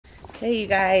Hey you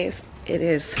guys, it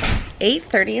is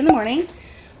 8:30 in the morning.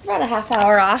 We're about a half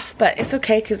hour off, but it's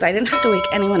okay because I didn't have to wake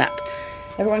anyone up.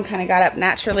 Everyone kind of got up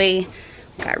naturally,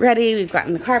 got ready, we've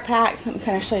gotten the car packed. Let me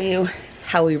kind of show you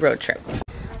how we road trip.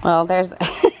 Well, there's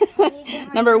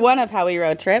number one of how we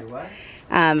road trip.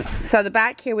 So the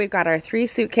back here we've got our 3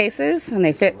 suitcases and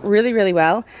they fit really, really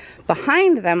well.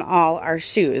 Behind them all are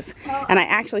shoes. And I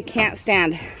actually can't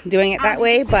stand doing it that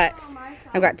way, but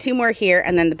I've got 2 more here,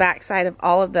 and then the back side of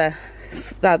all of the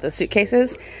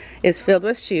suitcases is filled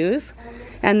with shoes.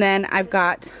 And then I've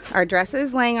got our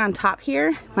dresses laying on top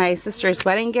here, my sister's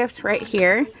wedding gift right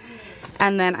here,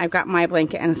 and then I've got my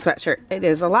blanket and a sweatshirt. It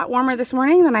is a lot warmer this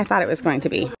morning than I thought it was going to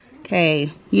be. Okay,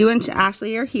 you and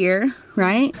Ashley are here,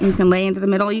 right? You can lay into the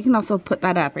middle. You can also put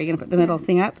that up. Are you gonna put the middle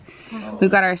thing up? We've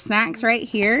got our snacks right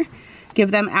here.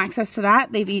 Give them access to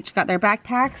that. They've each got their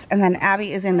backpacks, and then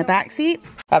Abby is in the back seat.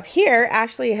 Up here,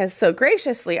 Ashley has so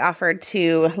graciously offered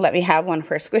to let me have one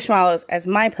for Squishmallows as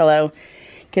my pillow,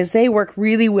 because they work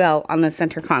really well on the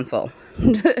center console.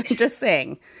 Just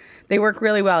saying. They work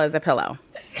really well as a pillow.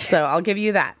 So I'll give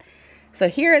you that. So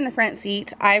here in the front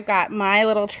seat, I've got my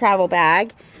little travel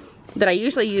bag that I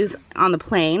usually use on the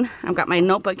plane. I've got my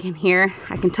notebook in here.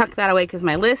 I can tuck that away because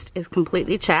my list is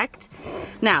completely checked.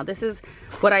 Now, this is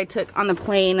what I took on the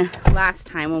plane last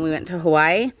time when we went to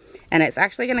Hawaii, and it's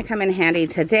actually going to come in handy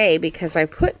today because I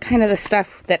put kind of the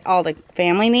stuff that all the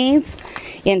family needs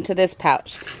into this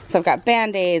pouch. So I've got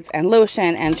Band-Aids and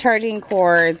lotion and charging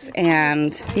cords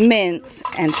and mints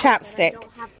and chapstick.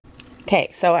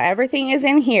 Okay, so everything is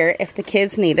in here if the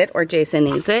kids need it or Jason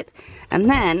needs it. And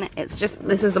then it's just,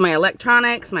 this is my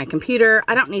electronics, my computer.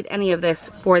 I don't need any of this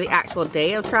for the actual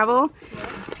day of travel,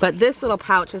 but this little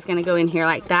pouch is gonna go in here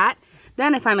like that.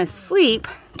 Then if I'm asleep,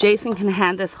 Jason can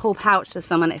hand this whole pouch to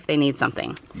someone if they need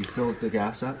something. You filled the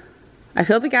gas up? I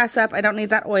filled the gas up. I don't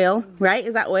need that oil, right?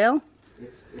 Is that oil?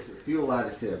 It's a fuel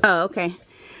additive. Oh, okay.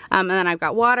 And then I've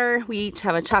got water. We each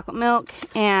have a chocolate milk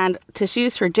and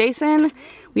tissues for Jason.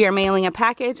 We are mailing a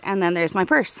package, and then there's my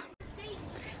purse.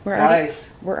 We're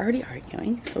already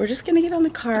arguing, so we're just gonna get on the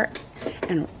car,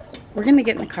 and we're gonna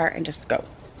get in the car and just go.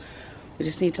 We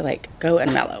just need to like go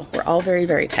and mellow. We're all very,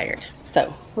 very tired.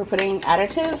 So we're putting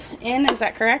additive in, is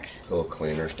that correct? It's a little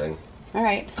cleaner thing. All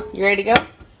right, you ready to go?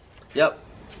 Yep.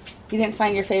 You didn't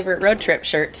find your favorite road trip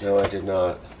shirt? No, I did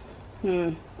not.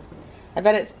 I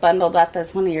bet it's bundled up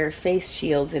as one of your face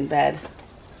shields in bed.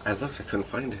 I looked, I couldn't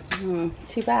find it.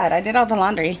 Too bad. I did all the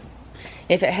laundry.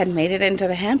 If it had made it into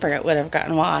the hamper, it would have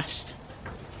gotten washed.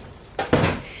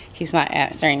 He's not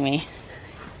answering me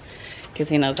because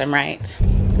he knows I'm right.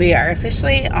 We are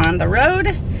officially on the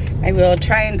road. I will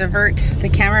try and divert the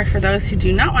camera for those who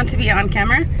do not want to be on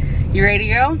camera. You ready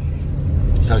to go?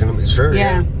 Talking to me? Sure,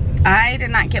 yeah. I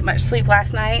did not get much sleep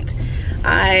last night.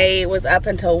 I was up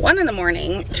until 1 in the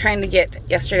morning trying to get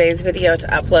yesterday's video to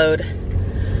upload.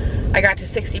 I got to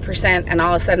 60% and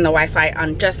all of a sudden the Wi-Fi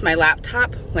on just my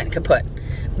laptop went kaput.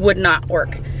 Would not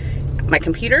work. My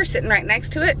computer sitting right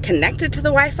next to it, connected to the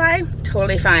Wi-Fi,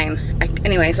 totally fine.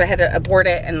 Anyway, so I had to abort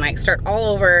it and like start all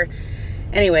over.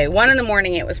 Anyway, 1 in the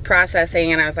morning it was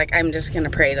processing and I was like, I'm just gonna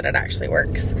pray that it actually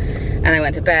works. And I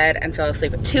went to bed and fell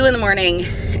asleep at 2 in the morning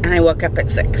and I woke up at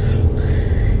 6.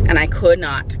 And I could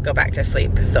not go back to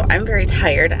sleep. So I'm very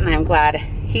tired and I'm glad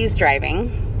he's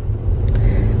driving.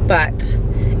 But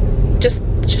just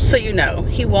so you know,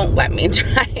 he won't let me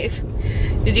drive.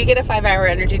 Did you get a 5-hour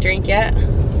energy drink yet?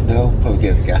 No, probably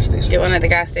get at the gas station. Get one at the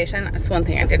gas station? That's one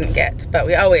thing I didn't get, but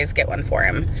we always get one for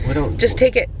him. We don't. Just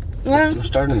take it, well. We're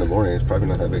starting in the morning, it's probably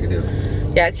not that big a deal.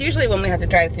 Yeah, it's usually when we have to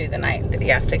drive through the night that he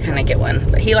has to kind of get one,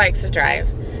 but he likes to drive.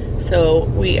 So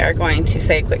we are going to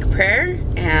say a quick prayer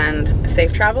and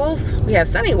safe travels. We have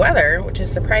sunny weather, which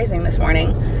is surprising this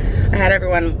morning. I had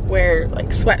everyone wear like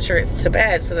sweatshirts to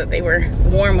bed so that they were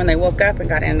warm when they woke up and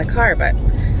got in the car, but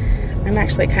I'm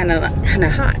actually kind of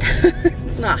hot.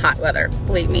 It's not hot weather,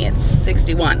 believe me, it's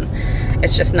 61.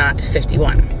 It's just not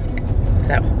 51.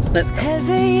 So, let's go. As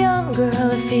a young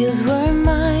girl, it feels we're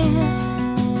mine.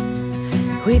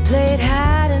 We played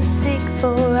hide and seek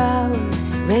for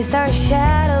hours, raised our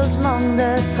shadows among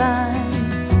the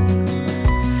pines.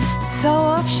 So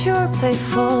offshore,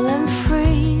 playful and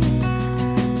free,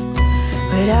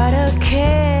 without a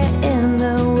care in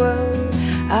the world.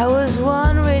 I was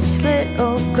one rich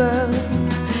little girl,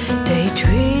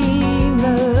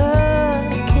 daydreamer,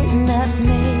 kidnap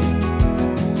me,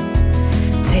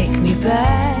 take me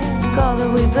back, all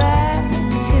the way back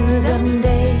to them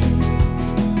days,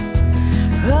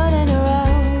 running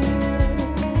around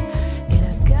in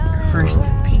a gown. First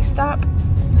pee stop.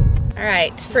 All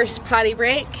right, first potty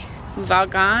break. We've all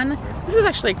gone. This is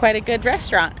actually quite a good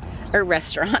restaurant. or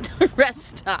restaurant,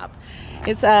 rest stop.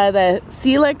 It's the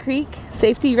Sela Creek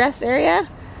Safety Rest Area.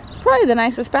 It's probably the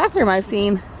nicest bathroom I've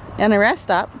seen in a rest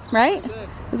stop, right?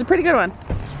 It's a pretty good one.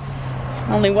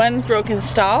 Only one broken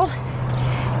stall.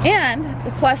 And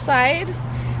the plus side,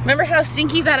 remember how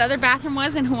stinky that other bathroom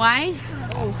was in Hawaii?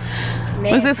 Oh,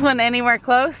 was this one anywhere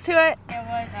close to it? It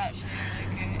was actually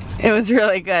really good. It was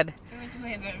really good. It was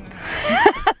way better than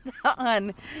That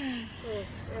one.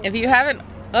 If you haven't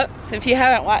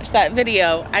watched that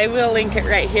video, I will link it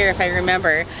right here if I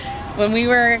remember. When we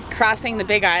were crossing the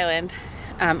Big Island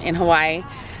in Hawaii,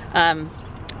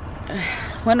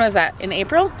 when was that? In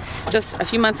April? Just a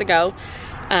few months ago.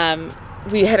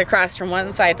 We had to cross from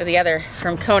one side to the other,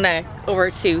 from Kona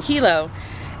over to Hilo,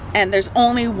 and there's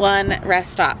only one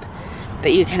rest stop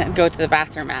that you can go to the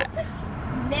bathroom at.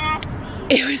 Nasty.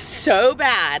 It was so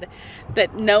bad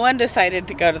that no one decided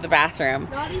to go to the bathroom.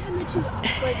 Not even the two,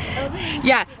 like, others.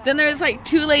 Yeah, then there was like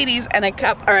two ladies and a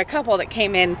couple that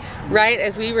came in right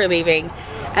as we were leaving,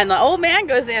 and the old man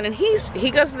goes in and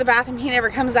he goes to the bathroom. He never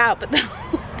comes out, but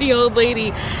the old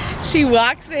lady, she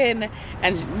walks in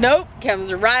and nope,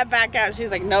 comes right back out.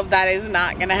 She's like, nope, that is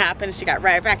not gonna happen. She got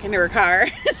right back into her car.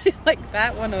 She's like,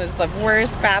 that one was the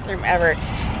worst bathroom ever.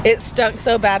 It stunk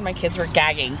so bad my kids were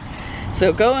gagging.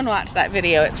 So go and watch that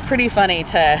video. It's pretty funny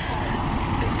to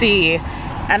see.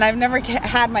 And I've never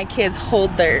had my kids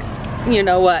hold their, you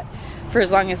know what, for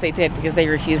as long as they did, because they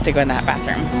refused to go in that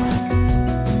bathroom.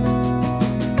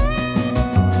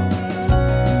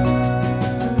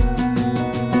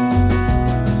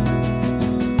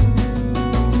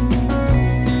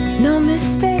 No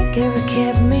mistake ever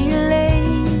kept me late.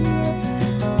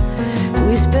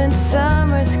 We spent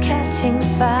summers catching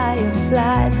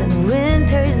fireflies and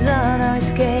winters on our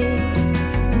skates.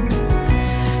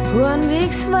 One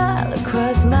big smile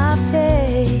across my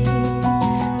face.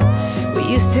 We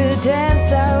used to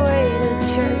dance our way to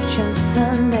church on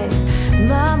Sundays.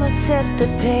 Mama set the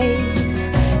pace.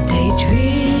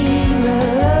 Daydreamer,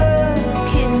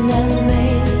 kitten and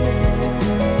maid.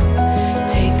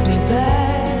 Take me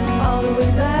back, all the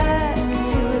way back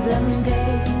to them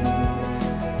days.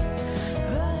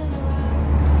 Running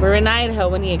around. We're in Idaho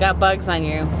when you got bugs on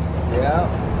you.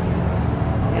 Yeah.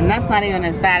 And that's not even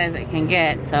as bad as it can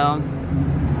get, so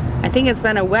I think it's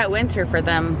been a wet winter for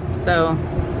them, so.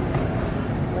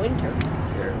 Winter.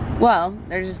 Well,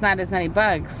 there's just not as many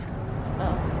bugs.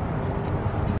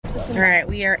 Oh. All right,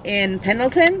 we are in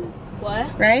Pendleton,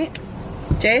 What? right?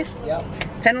 Jace? Yep.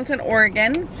 Pendleton,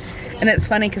 Oregon. And it's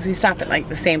funny because we stop at like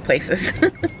the same places.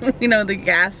 We know the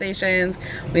gas stations.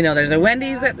 We know there's a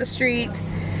Wendy's at the street.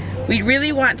 We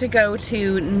really want to go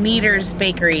to Neater's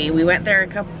Bakery. We went there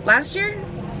last year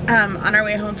on our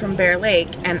way home from Bear Lake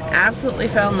and absolutely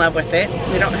fell in love with it.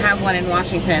 We don't have one in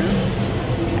Washington.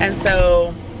 And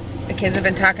so the kids have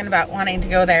been talking about wanting to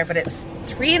go there, but it's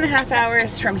 3.5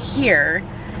 hours from here.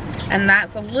 And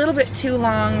that's a little bit too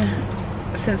long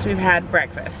since we've had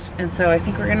breakfast. And so I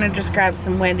think we're gonna just grab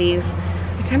some Wendy's.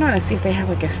 I kinda wanna see if they have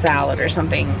like a salad or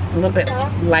something a little bit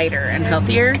lighter and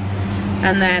healthier.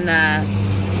 And then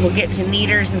we'll get to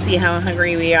Neater's and see how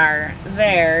hungry we are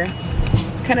there.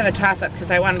 It's kind of a toss-up because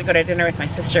I wanted to go to dinner with my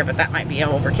sister, but that might be an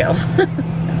overkill.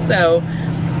 So,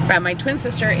 my twin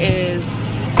sister is,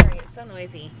 sorry, it's so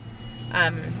noisy.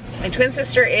 My twin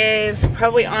sister is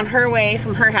probably on her way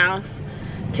from her house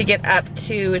to get up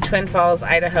to Twin Falls,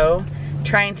 Idaho,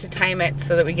 trying to time it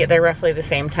so that we get there roughly the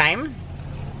same time.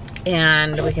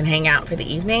 And we can hang out for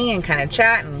the evening and kind of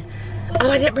chat. And oh,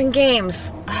 I didn't bring games.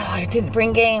 Oh, I didn't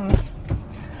bring games.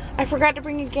 I forgot to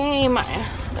bring a game.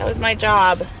 That was my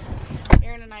job.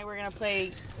 Aaron and I were gonna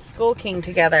play Skull King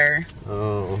together.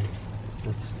 Oh,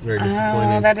 that's very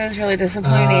disappointing. Oh, that is really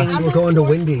disappointing. So we're going to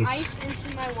Wendy's. Ice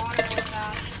into my water with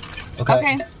that.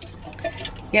 Okay.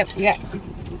 Yep, yeah.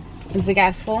 Is the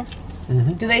gas full?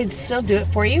 Mm-hmm. Do they still do it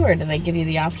for you, or do they give you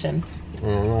the option? I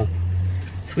don't know.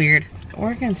 It's weird.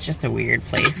 Oregon's just a weird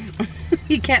place.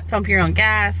 You can't pump your own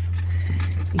gas.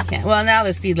 You can't. Well, now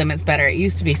the speed limit's better. It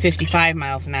used to be 55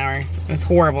 miles an hour. It was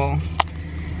horrible.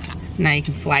 Now you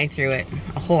can fly through it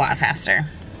a whole lot faster.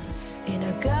 In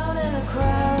a gown and a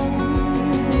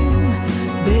crown,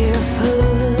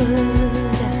 barefoot.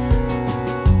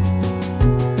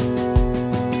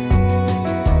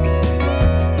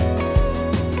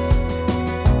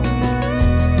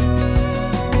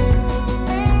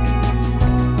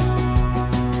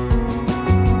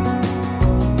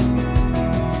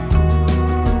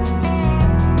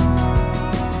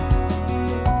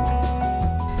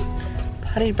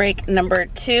 Potty break number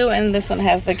 2, and this one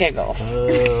has the giggles. I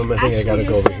think I gotta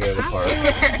go over here to the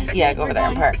park. Yeah, go over there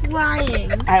and park.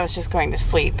 Flying. I was just going to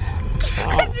sleep, so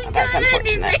that's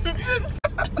unfortunate.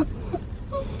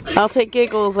 I'll take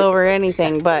giggles over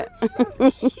anything, but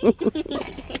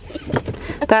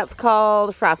that's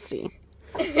called Frosty.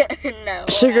 No.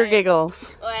 Sugar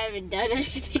giggles. Oh, I haven't done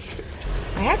anything since.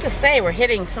 I have to say, we're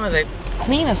hitting some of the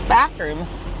cleanest bathrooms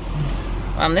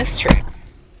on this trip.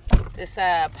 This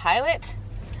Pilot,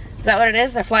 is that what it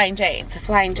is? A Flying J. It's a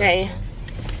Flying J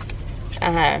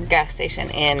gas station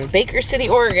in Baker City,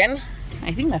 Oregon.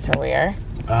 I think that's where we are.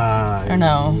 Or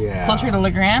no? Yeah. Closer to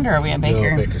LeGrand, or are we in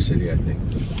Baker? No, Baker City, I think.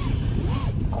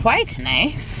 Quite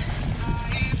nice.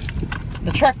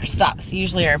 The truck stops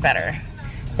usually are better,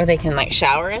 where they can like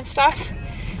shower and stuff.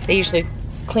 They usually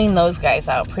clean those guys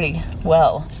out pretty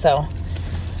well. So,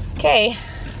 okay,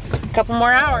 a couple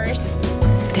more hours.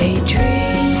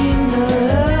 Daydreamer,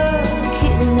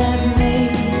 kidnap me.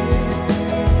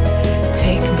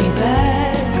 Take me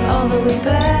back, all the way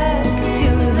back to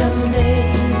them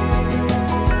days.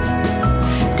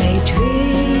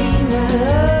 Daydreamer,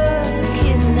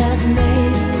 kidnap me.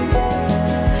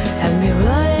 Have me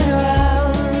running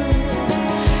around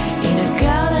in a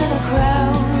gown and a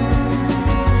crown,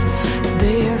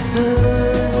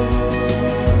 barefoot.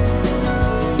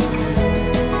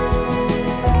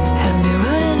 Have me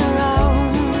running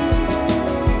around,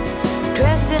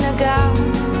 dressed in a gown,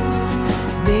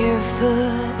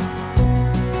 barefoot.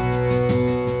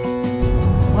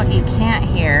 What you can't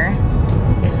hear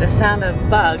is the sound of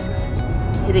bugs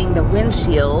hitting the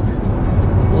windshield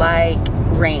like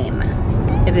rain.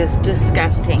 It is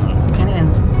disgusting. You can't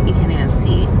even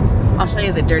see. I'll show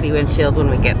you the dirty windshield when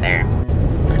we get there.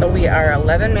 So we are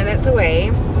 11 minutes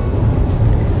away.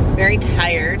 Very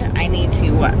tired. I need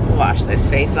to wash this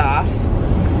face off.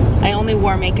 I only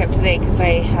wore makeup today because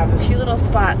I have a few little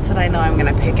spots that I know I'm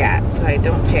gonna pick at, so I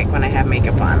don't pick when I have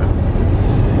makeup on.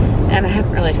 And I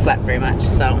haven't really slept very much,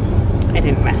 so I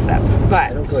didn't mess up.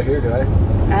 But I don't go here, do I?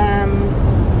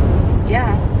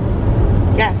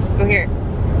 yeah, go here.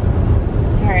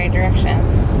 Sorry,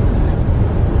 directions.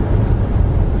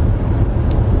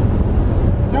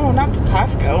 No, not to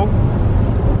Costco.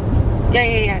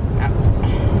 Yeah.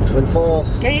 Twin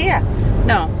Falls. Yeah.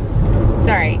 No,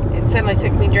 sorry. It suddenly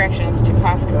took me directions to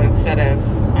Costco instead of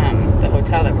the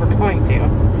hotel that we're going to.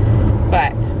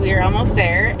 But we are almost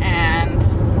there, and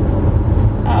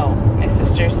oh, my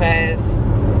sister says,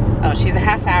 oh, she's a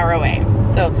half hour away.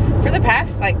 So for the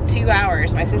past like 2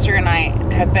 hours, my sister and I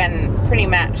have been pretty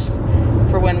matched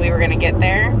for when we were gonna get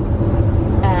there.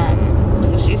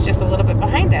 So she's just a little bit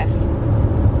behind us.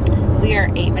 We are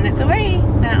 8 minutes away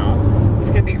now. It's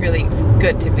gonna be really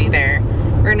good to be there.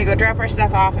 We're gonna go drop our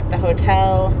stuff off at the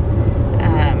hotel,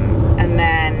 and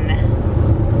then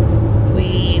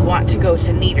we want to go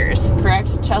to Neater's, correct,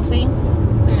 Chelsea?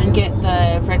 And get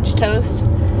the French toast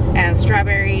and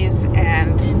strawberries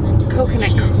and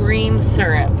coconut cream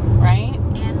syrup, right?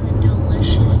 And the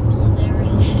delicious blueberry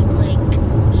smoothie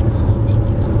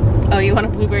thing. Oh, you want a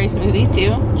blueberry smoothie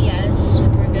too? Yeah, it's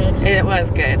super good. It was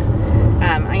good.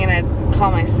 I'm gonna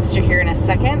call my sister here in a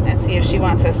second and see if she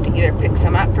wants us to either pick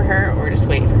some up for her or just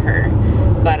wait for her.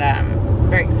 But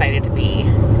very excited to be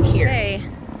here. Hey,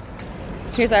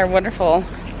 here's our wonderful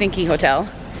dinky hotel.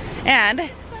 And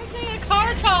Expecting a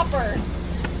car topper.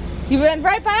 you went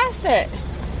right past it.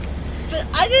 But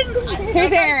I didn't.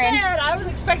 Here's Aaron. I was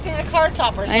expecting a car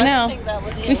topper. So I know. didn't think that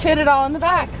was We fit it all in the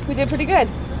back. We did pretty good.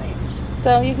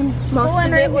 So you can pull in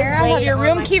of right it was here. I'll have laid your on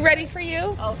room my- key ready for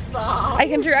you. Oh, stop. I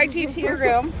can direct you to your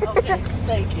room. Okay,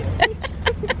 thank you.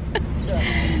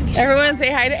 Everyone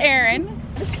say hi to Erin.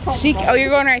 Oh, you're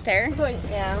going right there?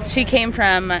 Yeah. She came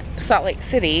from Salt Lake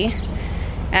City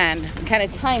and kind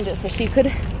of timed it so she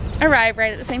could arrive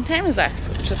right at the same time as us,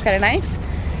 which was kind of nice.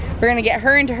 We're gonna get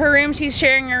her into her room. She's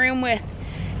sharing a room with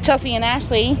Chelsea and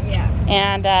Ashley. Yeah.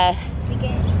 And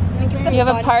you have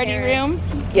a party room?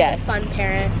 Yes. Fun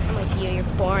parent. I'm like you're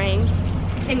boring.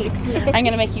 And you snore. I'm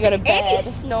gonna make you go to And bed.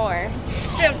 you snore.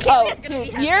 So Oh, dude,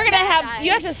 you're gonna have,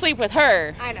 you have to sleep with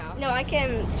her. I know. No, I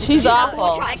can. She's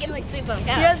awful. I can like sleep on the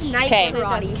couch. She has night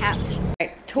karate couch.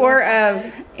 Right, tour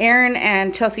of Erin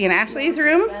and Chelsea and Ashley's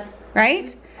room,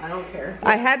 right? I don't care.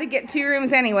 I had to get 2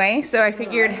 rooms anyway, so I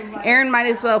figured Erin might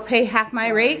as well pay half my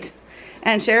rate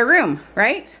and share a room,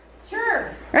 right?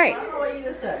 Sure. Right. I don't know what you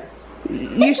just said.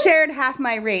 You shared half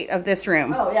my rate of this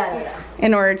room Oh, yeah.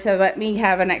 in order to let me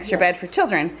have an extra bed for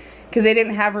children, because they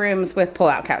didn't have rooms with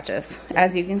pull-out couches.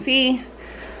 As you can see,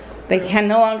 they can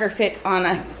no longer fit on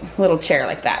a little chair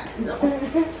like that. No.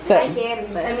 So, I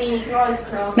mean, you can always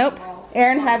curl. nope.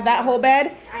 Erin had that whole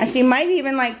bed, and she might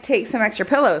even like take some extra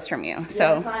pillows from you.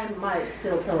 So. Yes, I might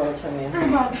steal pillows from you.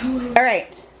 All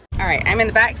right, I'm in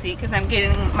the back seat because I'm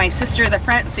getting my sister the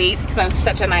front seat because I'm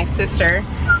such a nice sister.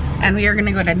 and we are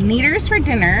gonna go to Neater's for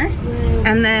dinner,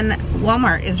 and then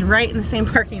Walmart is right in the same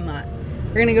parking lot.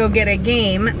 We're gonna go get a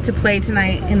game to play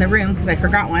tonight in the room because I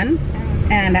forgot one,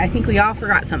 and I think we all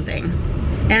forgot something.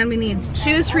 And we need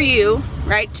shoes for you,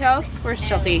 right, Chelsea? Where's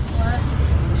Chelsea?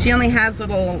 She only has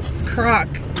little Croc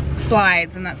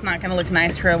slides, and that's not gonna look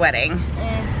nice for a wedding.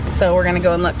 So we're gonna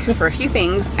go and look for a few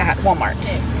things at Walmart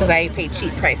because I pay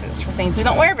cheap prices for things we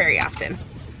don't wear very often.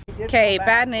 Okay,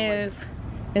 bad news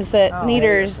is that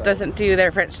Neater's doesn't do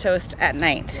their French toast at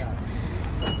night,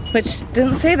 which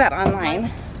didn't say that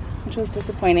online, which was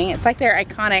disappointing. It's like their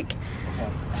iconic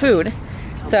food.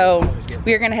 So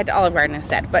we are gonna head to Olive Garden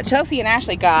instead. But Chelsea and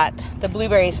Ashley got the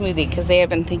blueberry smoothie because they have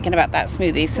been thinking about that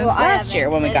smoothie since last year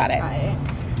when we got it.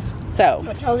 So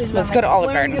let's go to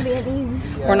Olive Garden.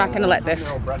 We're not gonna let this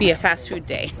be a fast food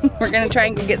day. We're gonna try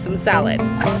and go get some salad.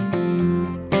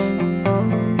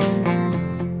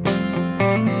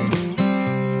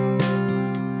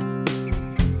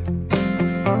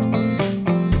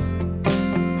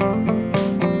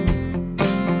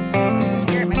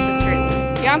 Here at my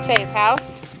sister's fiance's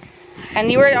house.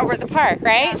 And you were over at the park,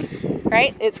 right?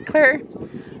 Right? It's clear.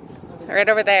 Right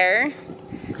over there.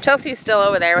 Chelsea's still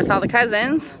over there with all the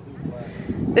cousins.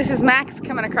 This is Max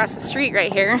coming across the street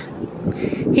right here.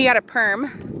 He got a perm.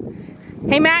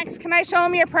 Hey Max, can I show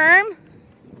him your perm?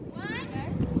 What?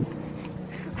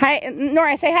 Hi,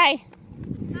 Nora, say hi.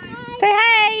 Hi. Say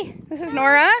hi. This is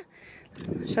Nora.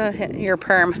 Show your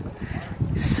perm.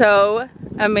 So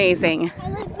amazing. I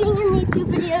like being in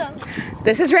YouTube videos.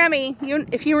 This is Remy.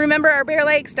 If you remember our Bear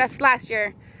Lake stuff last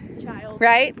year,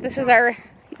 right? This is our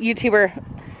YouTuber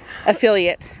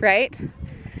affiliate, right?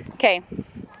 Okay.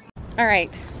 All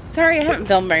right. Sorry I haven't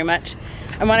filmed very much.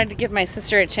 I wanted to give my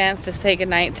sister a chance to say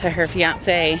goodnight to her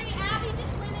fiance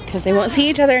because they won't see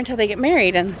each other until they get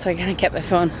married, and so I kind of kept the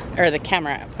phone or the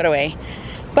camera put away.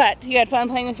 But you had fun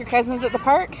playing with your cousins at the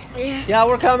park? Yeah,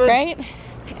 we're coming. Right?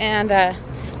 And I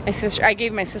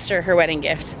gave my sister her wedding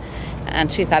gift, and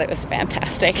she thought it was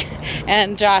fantastic.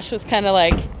 And Josh was kind of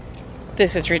like,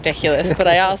 this is ridiculous, but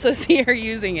I also see her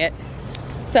using it.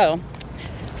 So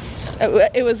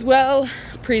it was well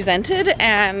presented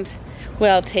and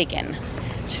well taken.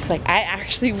 She's like, I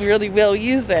actually really will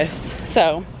use this.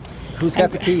 So who's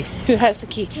got the key? Who has the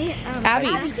key? Abby.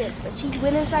 Abby did, but she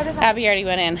went inside of the house. Abby already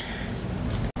went in.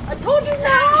 I told you no!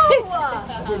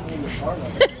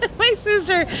 My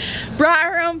sister brought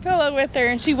her own pillow with her,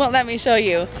 and she won't let me show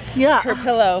you her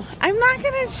pillow. I'm not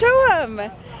gonna show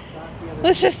them.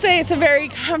 Let's just say it's a very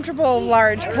comfortable,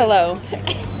 large pillow.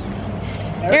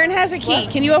 Aaron has a key.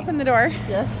 Can you open the door?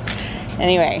 Yes.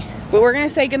 Anyway, but we're gonna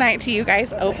say goodnight to you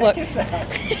guys. Oh, look. It's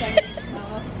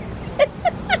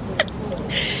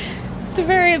a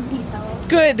very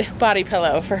good body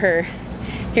pillow for her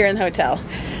here in the hotel.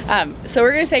 So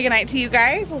we're gonna say goodnight to you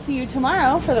guys. We'll see you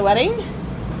tomorrow for the wedding.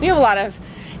 We have a lot of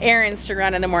errands to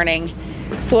run in the morning,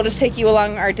 so we'll just take you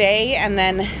along our day and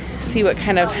then see what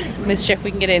kind of mischief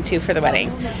we can get into for the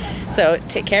wedding. So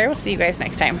take care. We'll see you guys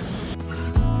next time.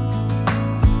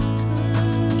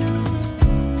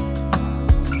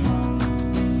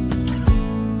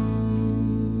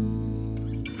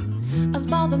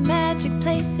 Of all the magic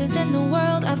places in the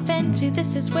world I've been to,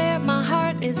 this is where my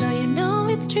heart is. Oh, you know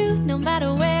it's true. No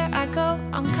matter where I go,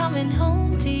 I'm coming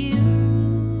home to you.